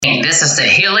evening. This is the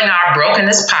Healing Our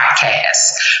Brokenness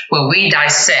podcast, where we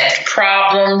dissect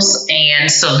problems and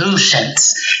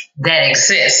solutions that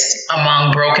exist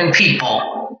among broken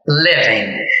people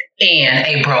living in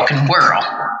a broken world.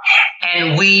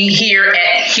 And we here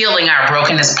at Healing Our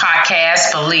Brokenness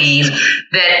podcast believe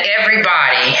that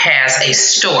everybody has a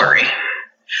story.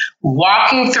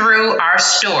 Walking through our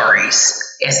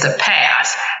stories is the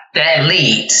path that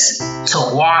leads to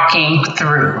walking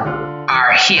through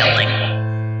our healing.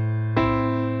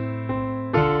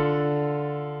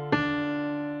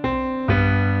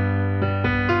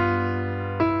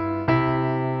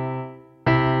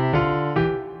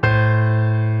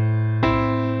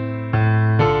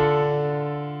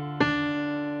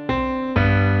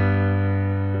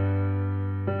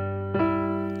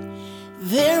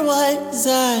 There was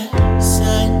a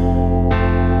son.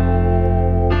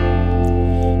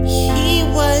 He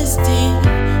was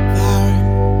devoured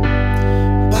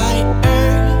by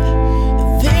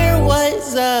earth. There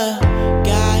was a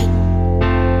God.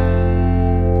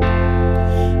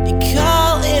 They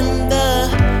call him the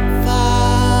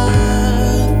Father.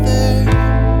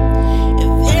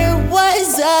 And there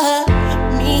was a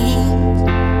means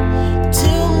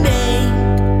to make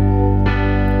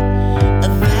a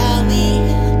valley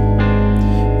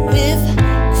with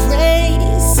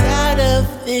grace out of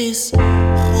this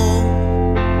hole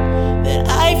that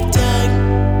I've dug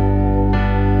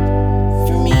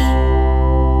for me.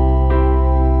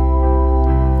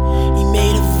 He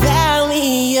made a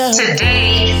valley of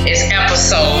Today is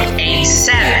episode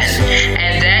 87,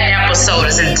 and that episode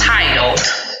is entitled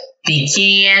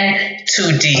Begin to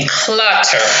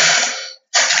Declutter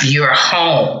Your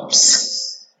Homes.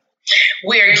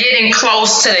 We're getting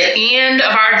close to the end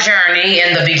of our journey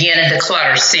in the Begin to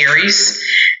Declutter series.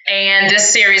 And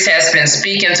this series has been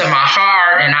speaking to my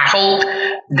heart, and I hope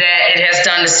that it has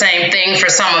done the same thing for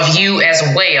some of you as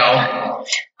well.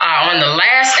 On the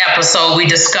last episode, we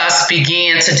discussed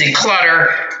Begin to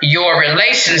Declutter Your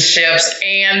Relationships,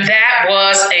 and that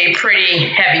was a pretty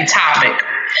heavy topic.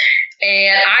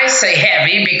 And I say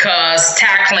heavy because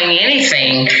tackling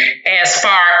anything as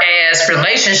far as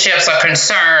relationships are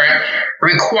concerned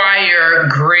require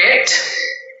grit,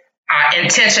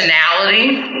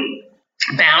 intentionality,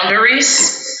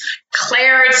 boundaries,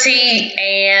 clarity,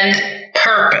 and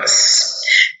purpose.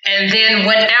 And then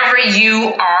whenever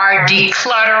you are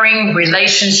decluttering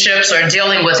relationships or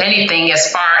dealing with anything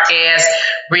as far as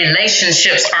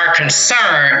relationships are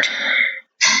concerned,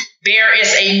 there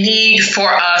is a need for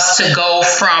us to go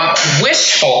from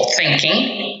wishful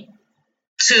thinking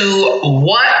to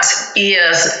what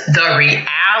is the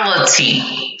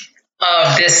reality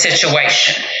of this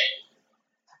situation.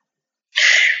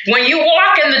 When you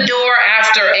walk in the door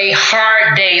after a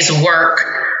hard day's work,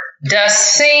 does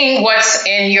seeing what's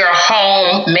in your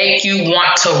home make you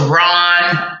want to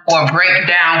run or break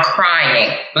down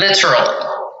crying, literally?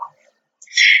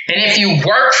 And if you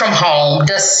work from home,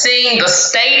 does seeing the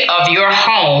state of your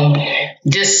home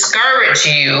discourage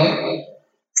you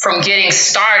from getting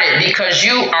started because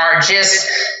you are just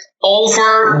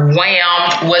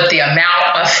overwhelmed with the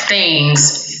amount of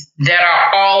things that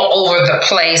are all over the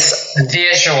place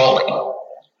visually?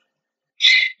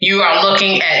 You are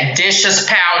looking at dishes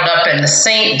piled up in the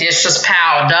sink, dishes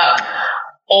piled up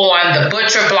on the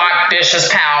butcher block, dishes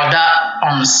piled up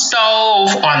on the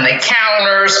stove, on the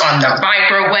counters, on the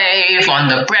microwave, on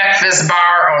the breakfast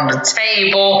bar, on the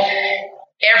table.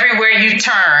 Everywhere you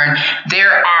turn,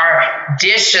 there are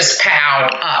dishes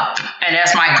piled up. And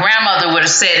as my grandmother would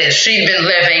have said, if she'd been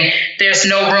living, there's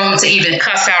no room to even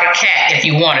cuss out a cat if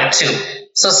you wanted to.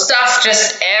 So stuff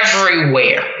just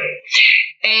everywhere.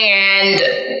 And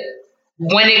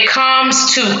when it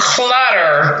comes to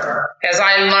clutter, as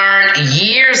I learned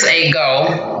years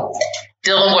ago,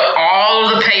 dealing with all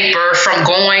of the paper from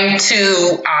going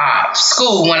to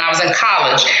school when I was in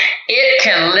college, it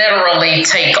can literally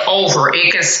take over.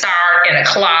 It can start in a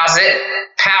closet,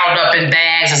 piled up in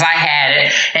bags as I had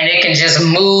it, and it can just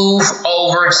move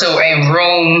over to a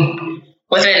room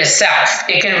within itself.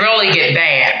 It can really get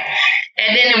bad.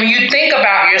 And then when you think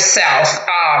about yourself,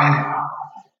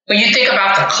 when you think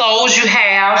about the clothes you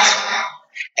have,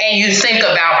 and you think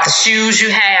about the shoes you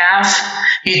have,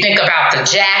 you think about the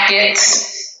jackets,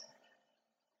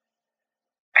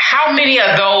 how many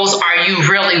of those are you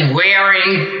really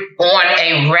wearing on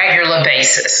a regular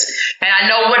basis? And I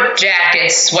know what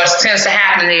jackets, what tends to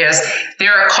happen is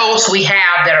there are coats we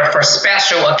have that are for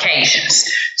special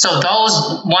occasions. So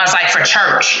those ones like for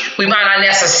church, we might not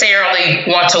necessarily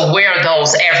want to wear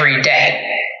those every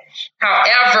day.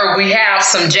 However, we have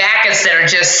some jackets that are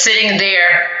just sitting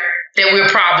there that we're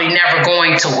probably never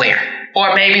going to wear.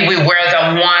 Or maybe we wear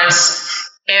them once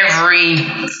every every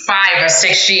 5 or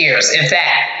 6 years, if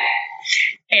that.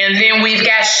 And then we've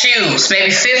got shoes, maybe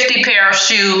 50 pair of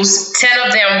shoes, 10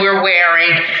 of them we're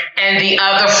wearing, and the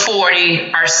other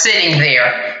 40 are sitting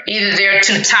there. Either they're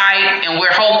too tight and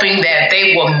we're hoping that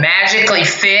they will magically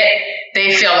fit.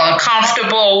 They feel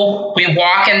uncomfortable. We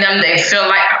walk in them. They feel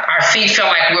like our feet feel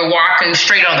like we're walking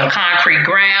straight on the concrete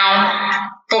ground.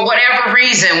 For whatever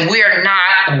reason, we're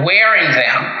not wearing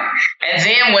them. And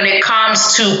then when it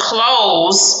comes to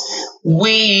clothes,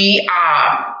 we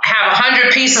have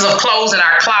 100 pieces of clothes in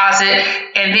our closet,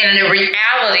 and then in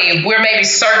reality, we're maybe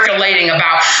circulating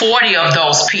about 40 of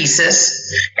those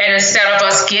pieces. And instead of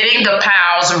us getting the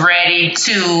piles ready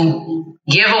to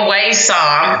give away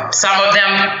some of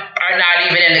them are not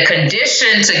even in the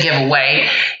condition to give away,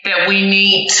 that we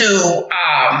need to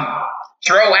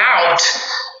throw out.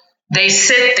 They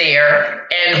sit there,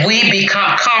 and we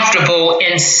become comfortable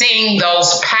in seeing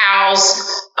those piles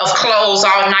of clothes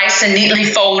all nice and neatly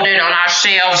folded on our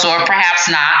shelves, or perhaps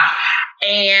not.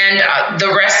 And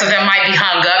the rest of them might be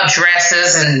hung up,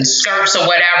 dresses and skirts or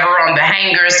whatever on the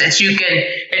hangers that you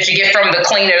get from the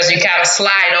cleaners. You kind of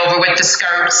slide over with the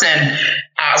skirts and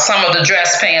some of the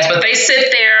dress pants, but they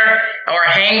sit there or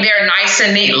hang there nice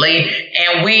and neatly,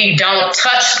 and we don't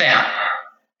touch them.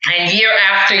 And year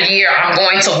after year, I'm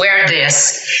going to wear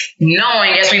this,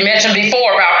 knowing, as we mentioned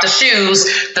before about the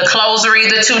shoes, the clothes are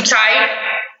either too tight,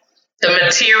 the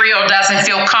material doesn't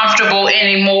feel comfortable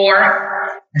anymore,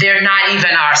 they're not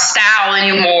even our style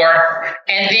anymore.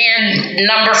 And then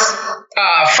number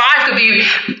 5 could be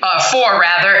 4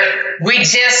 rather, we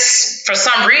just, for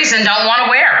some reason, don't want to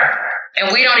wear it.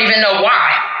 And we don't even know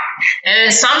why. And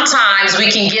then sometimes we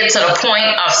can get to the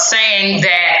point of saying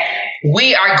that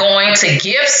we are going to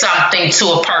give something to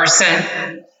a person,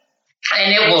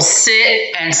 and it will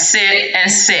sit and sit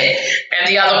and sit. And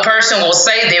the other person will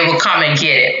say they will come and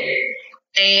get it.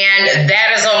 And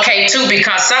that is okay too,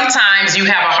 because sometimes you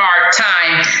have a hard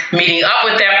time meeting up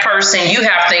with that person. You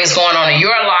have things going on in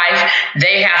your life.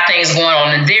 They have things going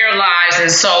on in their lives.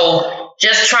 And so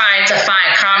just trying to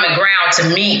find common ground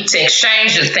to meet, to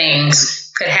exchange the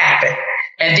things could happen.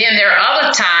 And then there are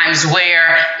other times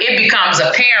where it becomes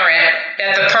apparent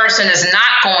that the person is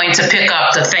not going to pick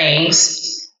up the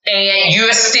things, and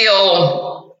you're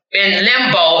still in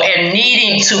limbo and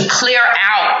needing to clear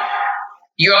out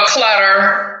your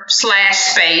clutter /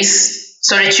 space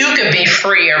so that you could be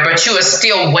freer, but you are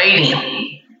still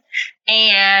waiting.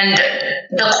 And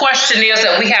the question is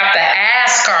that we have to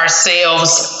ask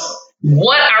ourselves,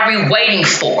 what are we waiting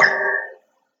for?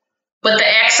 But the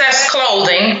excess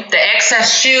clothing, the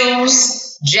excess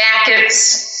shoes,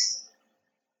 jackets,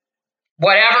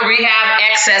 whatever we have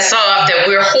excess of that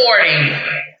we're hoarding,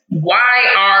 why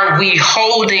are we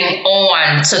holding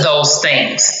on to those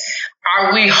things?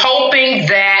 Are we hoping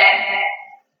that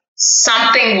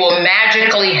something will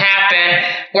magically happen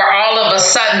where all of a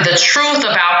sudden the truth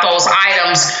about those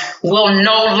items will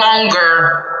no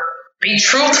longer be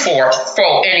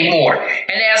truthful anymore?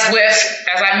 And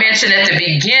as I mentioned at the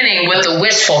beginning, with the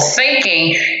wishful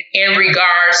thinking in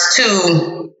regards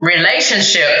to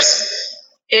relationships,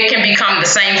 it can become the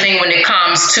same thing when it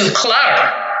comes to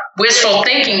clutter. Wishful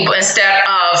thinking instead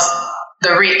of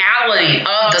the reality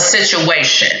of the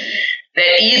situation.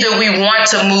 That either we want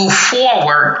to move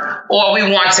forward or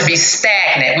we want to be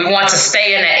stagnant. We want to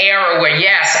stay in an era where,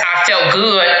 yes, I felt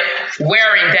good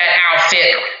wearing that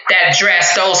outfit, that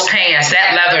dress, those pants,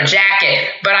 that leather jacket,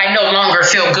 but I no longer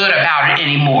feel good about it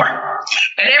anymore.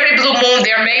 And every blue moon,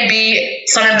 there may be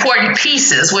some important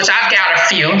pieces, which I've got a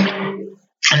few,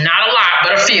 not a lot,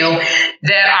 but a few,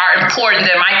 that are important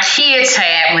that my kids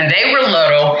had when they were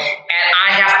little, and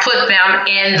I have put them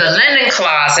in the linen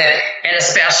closet in a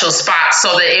special spot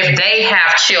so that if they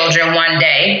have children one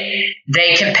day,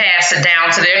 they can pass it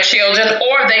down to their children,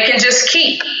 or they can just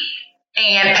keep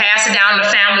and pass it down to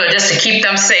the family, or just to keep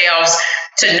themselves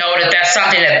to know that that's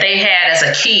something that they had as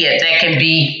a kid that can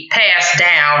be passed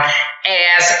down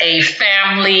as a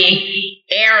family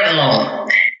heirloom,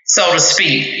 so to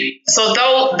speak. So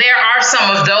though there are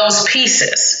some of those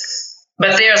pieces,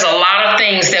 but there's a lot of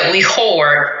things that we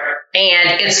hoard,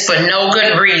 and it's for no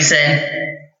good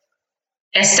reason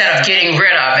instead of getting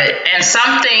rid of it. And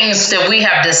some things that we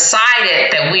have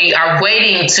decided that we are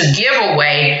waiting to give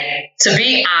away, to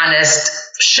be honest,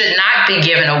 should not be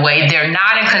given away. They're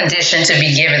not in condition to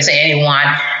be given to anyone,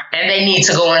 and they need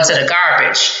to go into the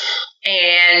garbage.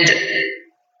 And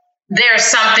there's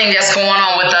something that's going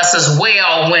on with us as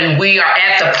well when we are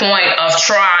at the point of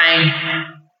trying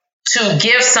to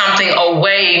give something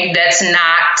away that's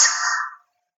not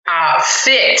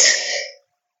fit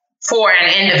for an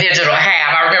individual to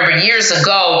have. I remember years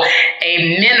ago,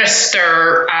 a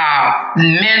minister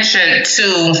mentioned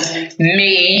to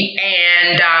me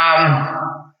and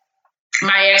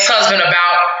my ex-husband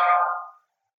about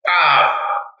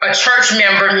a church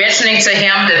member mentioning to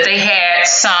him that they had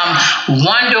some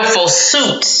wonderful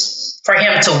suits for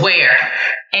him to wear.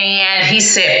 And he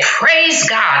said, praise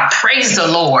God, praise the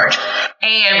Lord.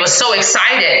 And was so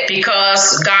excited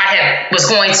because God was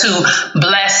going to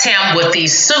bless him with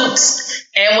these suits.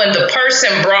 And when the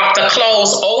person brought the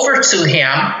clothes over to him,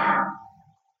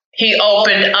 he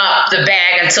opened up the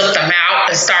bag and took them out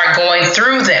and started going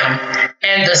through them.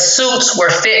 And the suits were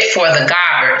fit for the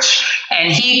garbage.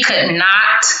 And he could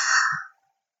not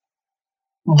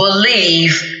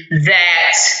believe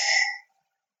that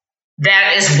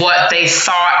that is what they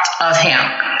thought of him.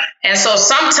 And so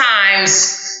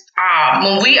sometimes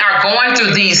when we are going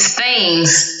through these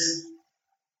things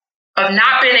of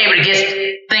not being able to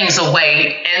get things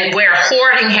away, and where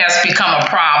hoarding has become a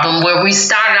problem, where we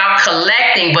started out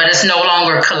collecting but it's no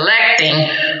longer collecting,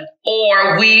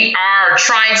 or we are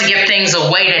trying to get things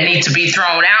away that need to be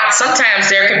thrown out, sometimes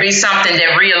there could be something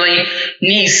that really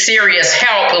needs serious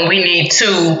help and we need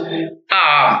to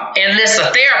enlist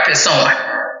a therapist on.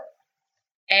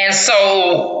 And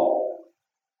so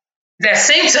that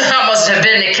seems to almost have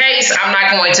been the case. I'm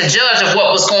not going to judge of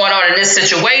what was going on in this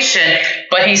situation,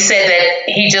 but he said that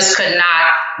he just could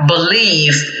not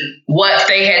believe what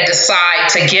they had decided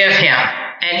to give him.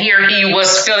 And here he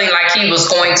was feeling like he was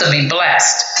going to be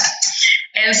blessed.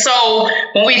 And so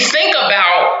when we think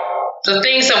about the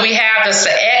things that we have as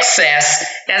the excess,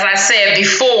 as I said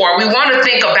before, we want to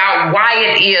think about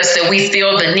why it is that we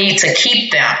feel the need to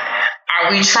keep them.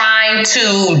 Are we trying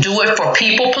to do it for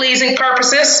people-pleasing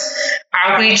purposes?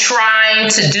 Are we trying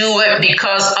to do it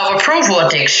because of approval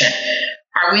addiction?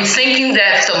 Are we thinking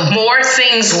that the more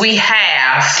things we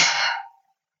have,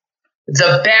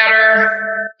 the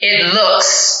better it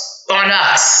looks on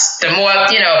us? The more,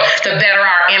 the better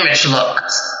our image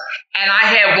looks. And I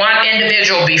had one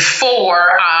individual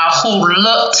before who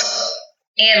looked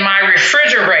in my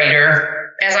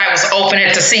refrigerator as I was opening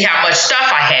it to see how much stuff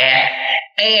I had,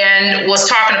 and was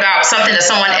talking about something that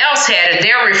someone else had in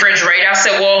their refrigerator. I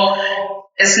said, well,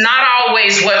 it's not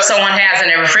always what someone has in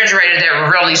their refrigerator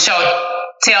that really tell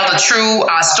the true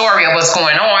story of what's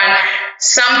going on.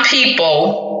 Some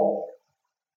people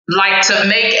like to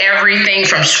make everything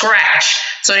from scratch.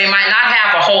 So they might not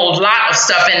have a whole lot of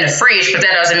stuff in the fridge, but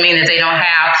that doesn't mean that they don't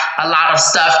have a lot of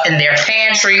stuff in their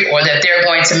pantry or that they're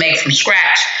going to make from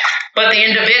scratch. But the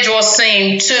individual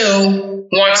seemed to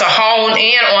want to hone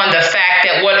in on the fact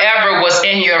that whatever was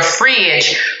in your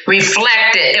fridge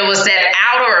reflected, it was that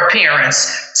outer appearance.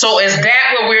 So is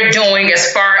that what we're doing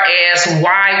as far as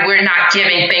why we're not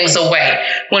giving things away?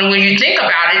 When you think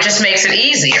about it, it just makes it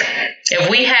easier. If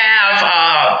we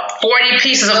have 40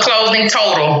 pieces of clothing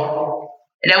total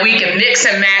that we can mix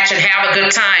and match and have a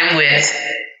good time with,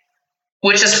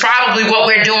 which is probably what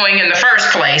we're doing in the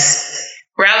first place,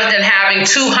 rather than having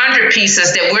 200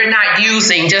 pieces that we're not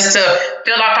using just to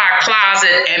fill up our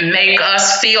closet and make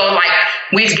us feel like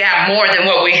we've got more than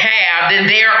what we have, then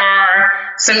there are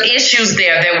some issues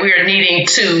there that we're needing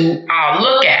to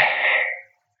look at.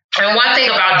 And one thing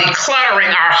about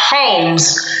decluttering our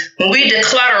homes, when we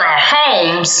declutter our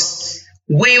homes,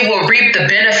 we will reap the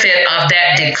benefit of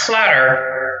that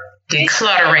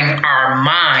decluttering our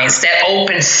minds. That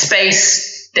open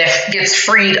space that gets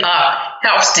freed up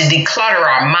helps to declutter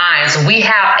our minds. We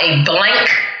have a blank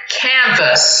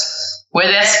canvas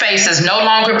where that space is no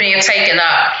longer being taken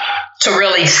up to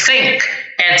really think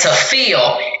and to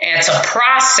feel and to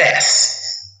process.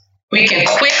 We can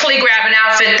quickly grab an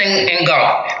outfit and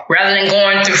go, rather than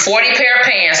going through 40 pair of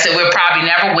pants that we'll probably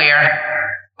never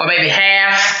wear, or maybe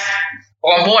half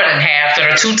or more than half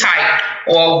that are too tight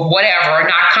or whatever, or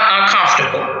not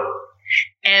uncomfortable.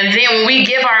 And then when we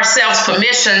give ourselves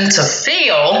permission to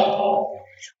feel,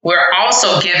 we're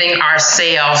also giving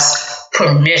ourselves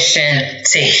permission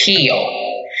to heal,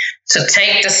 to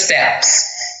take the steps,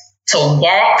 to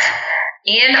walk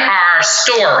in our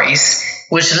stories,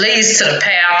 which leads to the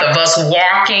path of us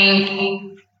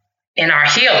walking in our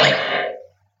healing.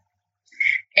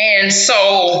 And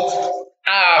so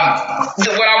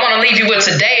what I want to leave you with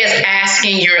today is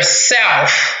asking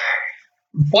yourself,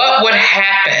 what would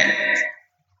happen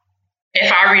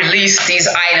if I release these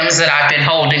items that I've been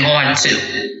holding on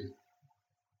to?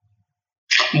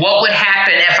 What would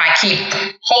happen if I keep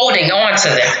holding on to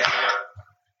them?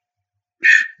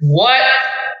 What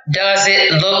does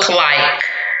it look like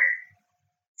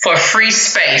for free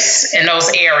space in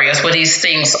those areas where these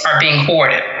things are being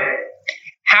hoarded?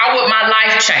 How would my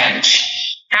life change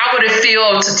How would it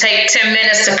feel to take 10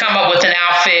 minutes to come up with an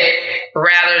outfit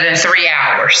rather than 3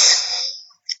 hours?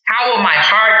 How will my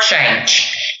heart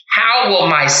change? How will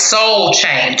my soul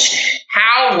change?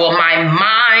 How will my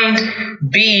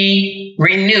mind be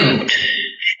renewed?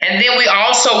 And then we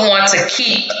also want to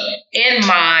keep in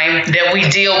mind that we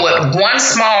deal with one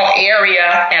small area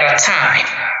at a time.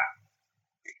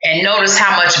 And notice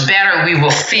how much better we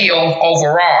will feel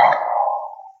overall.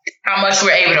 How much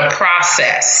we're able to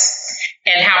process.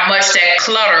 And how much that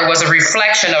clutter was a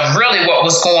reflection of really what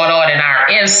was going on in our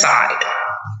inside.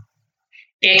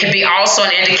 It could be also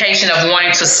an indication of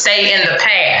wanting to stay in the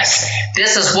past.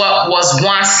 This is what was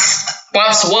once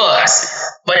was,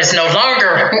 but it's no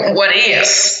longer what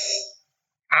is.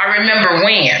 I remember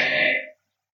when.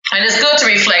 And it's good to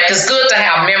reflect. It's good to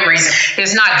have memories.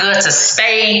 It's not good to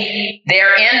stay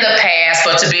there in the past,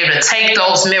 but to be able to take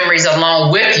those memories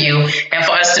along with you and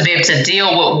for us to be able to deal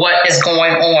with what is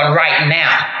going on right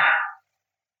now.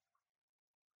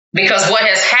 Because what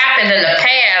has happened in the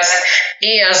past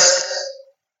is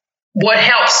what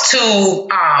helps to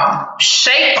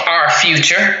shape our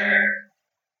future.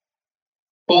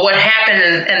 But what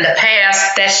happened in the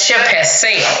past, that ship has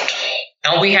sailed.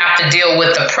 And we have to deal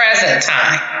with the present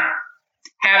time,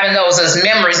 having those as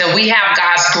memories. And we have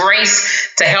God's grace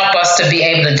to help us to be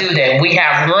able to do that. We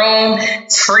have room,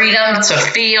 freedom to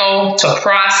feel, to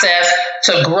process,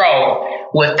 to grow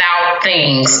without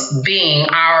things being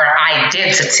our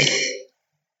identity.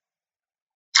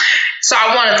 So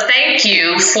I want to thank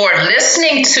you for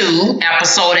listening to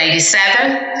episode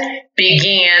 87,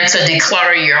 Begin to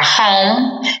Declutter Your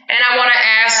Home. And I want to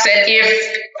ask that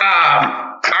if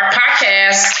our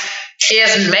podcast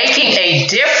is making a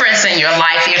difference in your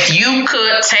life, if you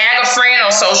could tag a friend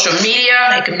on social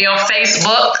media, it can be on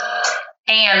Facebook,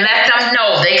 and let them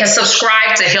know they can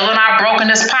subscribe to Healing Our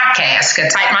Brokenness podcast. You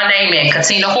can type my name in,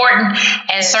 Katina Horton,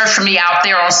 and search for me out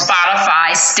there on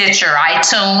Spotify, Stitcher,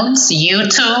 iTunes,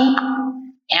 YouTube,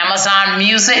 Amazon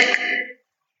Music.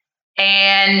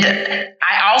 And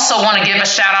I also want to give a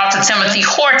shout out to Timothy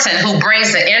Horton, who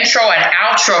brings the intro and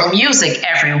outro music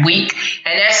every week.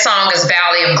 And that song is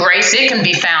Valley of Grace. It can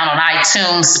be found on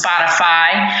iTunes,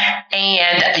 Spotify,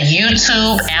 and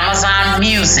YouTube, Amazon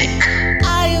Music.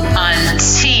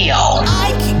 Until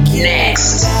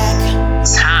next